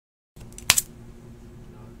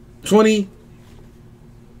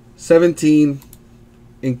2017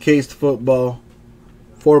 Encased football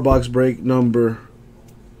 4-box break number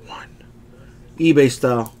 1. eBay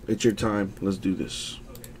style. It's your time. Let's do this.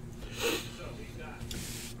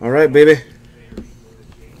 All right, baby.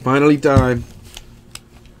 Finally time.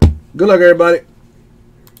 Good luck, everybody.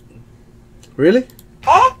 Really?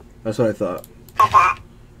 That's what I thought.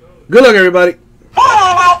 Good luck, everybody.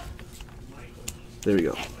 There we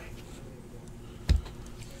go.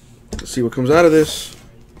 Let's see what comes out of this.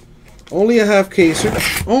 Only a half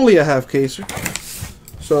caser. Only a half caser.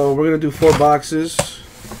 So we're going to do 4 boxes.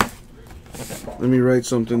 Let me write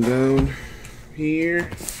something down here.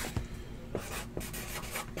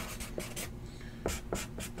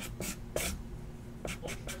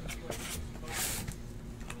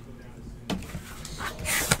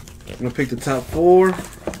 I'm going to pick the top 4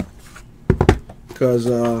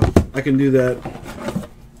 because I can do that.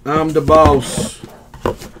 I'm the boss.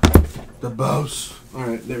 The boss. All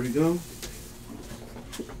right, there we go.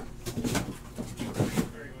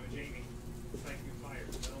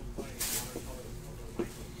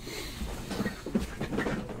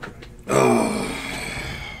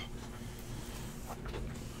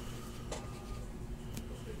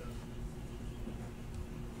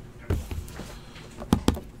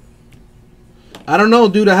 I don't know,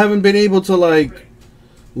 dude. I haven't been able to like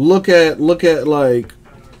look at like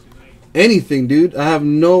anything, dude. I have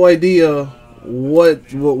no idea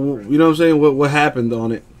what you know what I'm saying, what happened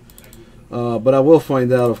on it. But I will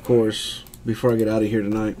find out, of course, before I get out of here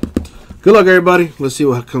tonight. Good luck, everybody. Let's see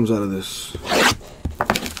what comes out of this.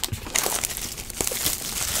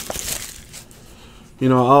 You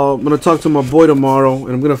know, I'm gonna talk to my boy tomorrow,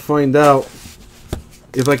 and I'm gonna find out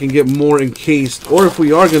if I can get more encased, or if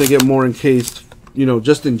we are gonna get more encased. You know,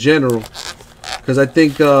 just in general, because I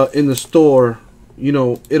think in the store, you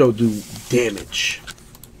know, it'll do damage.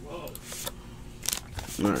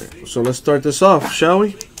 All right, so let's start this off, shall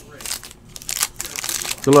we?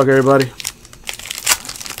 Good luck, everybody.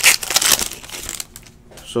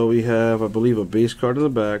 So we have, I believe, a base card in the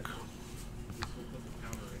back.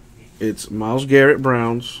 It's Myles Garrett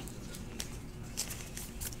Browns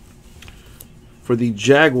for the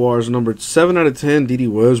Jaguars, numbered 7/10, D.D.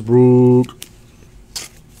 Westbrook.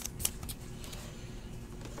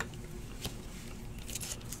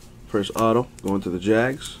 First auto going to the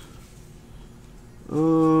Jags.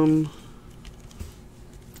 No.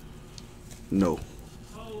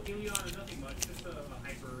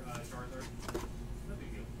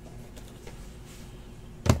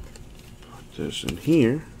 Put this in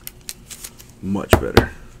here. Much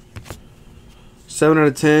better.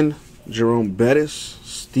 7/10, Jerome Bettis,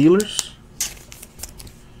 Steelers.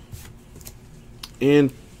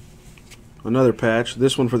 And another patch.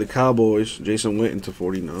 This one for the Cowboys. Jason Witten to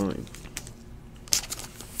 49.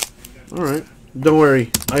 Alright. Don't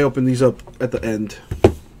worry. I open these up at the end.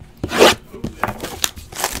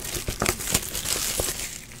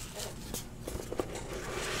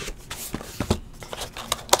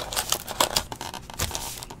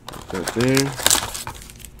 Put that there.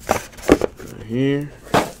 Right here.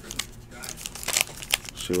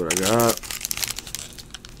 See what I got.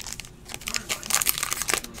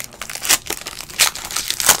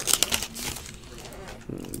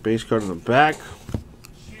 Base card in the back.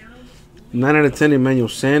 9/10, Emmanuel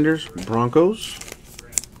Sanders, Broncos.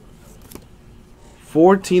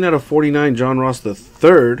 14/49, John Ross III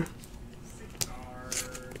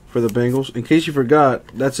for the Bengals. In case you forgot,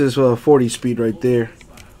 that's his 40 speed right there.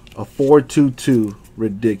 A 4.22,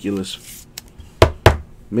 ridiculous.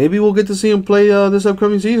 Maybe we'll get to see him play this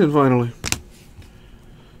upcoming season finally.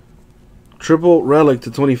 Triple relic to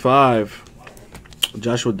 25,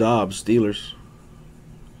 Joshua Dobbs, Steelers.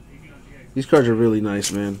 These cards are really nice,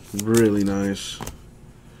 man. Really nice.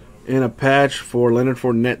 And a patch for Leonard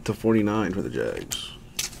Fournette to 49 for the Jags.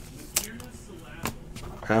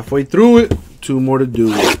 Halfway through it. 2 more to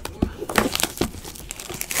do.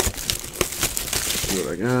 See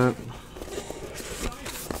what I got.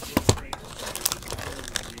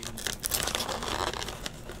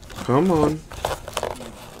 Come on.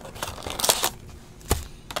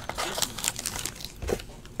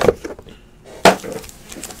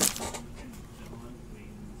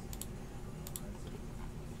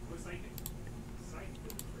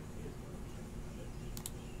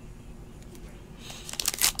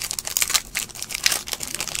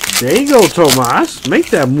 There you go, Tomas.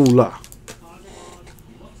 Make that moolah.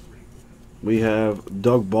 We have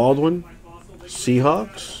Doug Baldwin,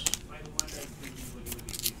 Seahawks.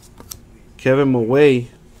 Kevin Maway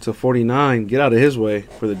to 49. Get out of his way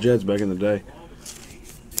for the Jets back in the day.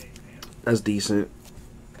 That's decent.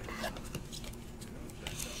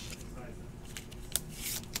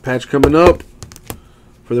 Patch coming up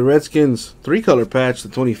for the Redskins. 3-color patch to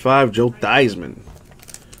 25. Joe Theismann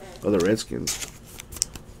of the Redskins.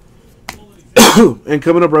 And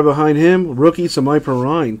coming up right behind him, rookie Sami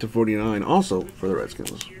Perine to 49, also for the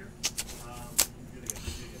Redskins.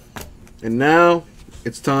 And now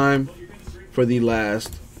it's time for the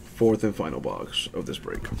last, 4th and final box of this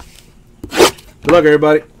break. Good luck,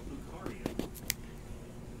 everybody.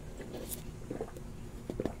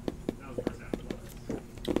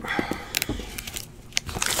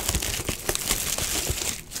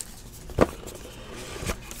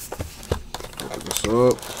 Pick this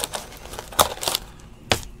up.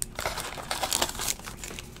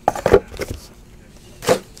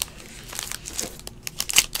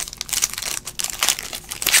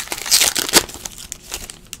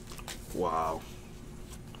 Wow.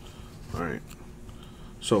 All right.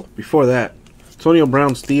 So before that, Antonio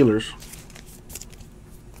Brown Steelers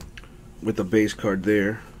with the base card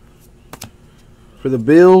there. For the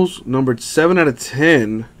Bills, numbered 7 out of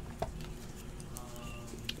 10.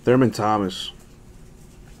 Thurman Thomas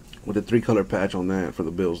with a 3-color patch on that for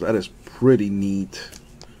the Bills. That is pretty neat.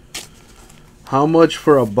 How much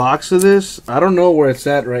for a box of this? I don't know where it's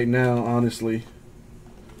at right now, honestly.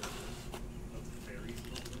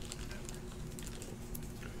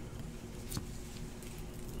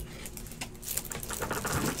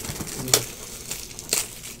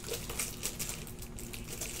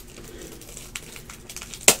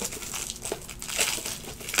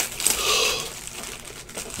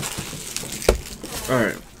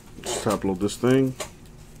 Alright, let's top load this thing.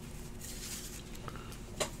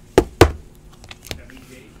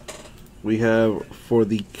 We have for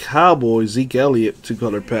the Cowboys, Zeke Elliott,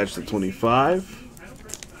 2-color patch to 25.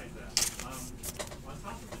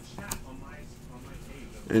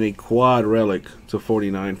 And a quad relic to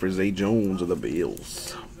 49 for Zay Jones of the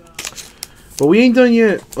Bills. But we ain't done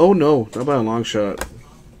yet. Oh no, not by a long shot.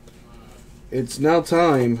 It's now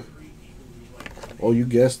time. Oh, you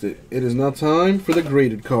guessed it. It is now time for the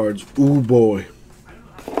graded cards. Ooh, boy.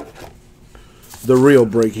 The real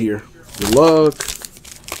break here. Good luck.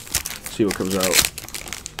 Let's see what comes out.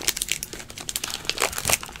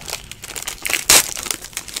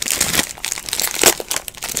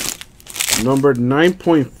 Numbered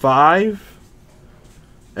 9.5.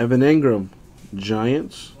 Evan Engram,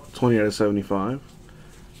 Giants. 20 out of 75.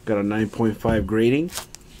 Got a 9.5 grading.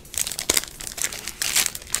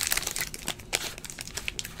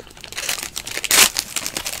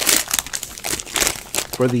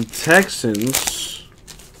 For the Texans,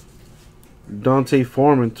 Dante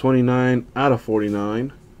Foreman, 29 out of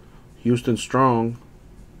 49. Houston Strong.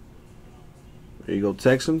 There you go,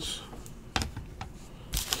 Texans.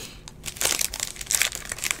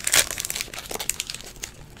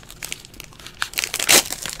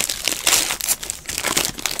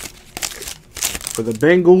 For the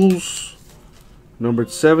Bengals,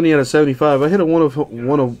 numbered 70 out of 75. I hit a one of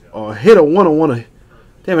one.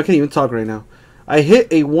 Damn, I can't even talk right now. I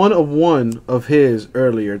hit a 1 of 1 of his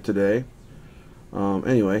earlier today.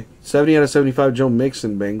 Anyway, 70 out of 75, Joe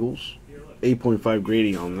Mixon, Bengals. 8.5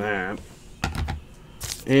 grading on that.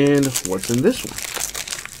 And what's in this one?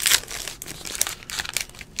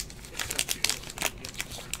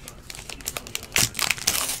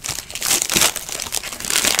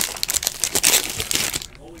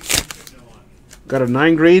 Got a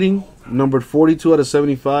 9 grading, numbered 42 out of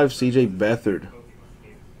 75, CJ Beathard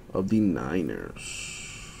of the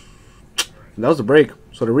Niners. And that was the break.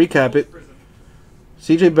 So to recap it,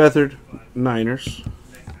 CJ Beathard, Niners.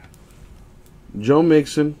 Joe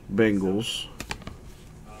Mixon, Bengals.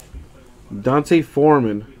 Dante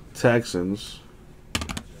Foreman, Texans.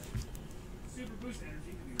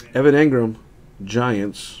 Evan Engram,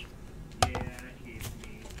 Giants.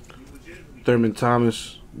 Thurman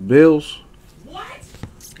Thomas, Bills.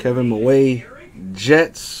 Kevin Maway,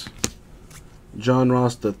 Jets. John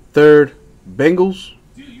Ross III, Bengals.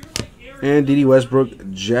 And Dede Westbrook,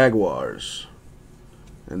 Jaguars.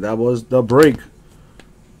 And that was the break.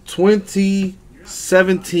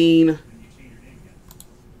 2017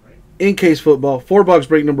 Encased football. 4-box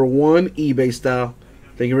break number 1, eBay style.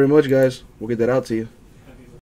 Thank you very much, guys. We'll get that out to you.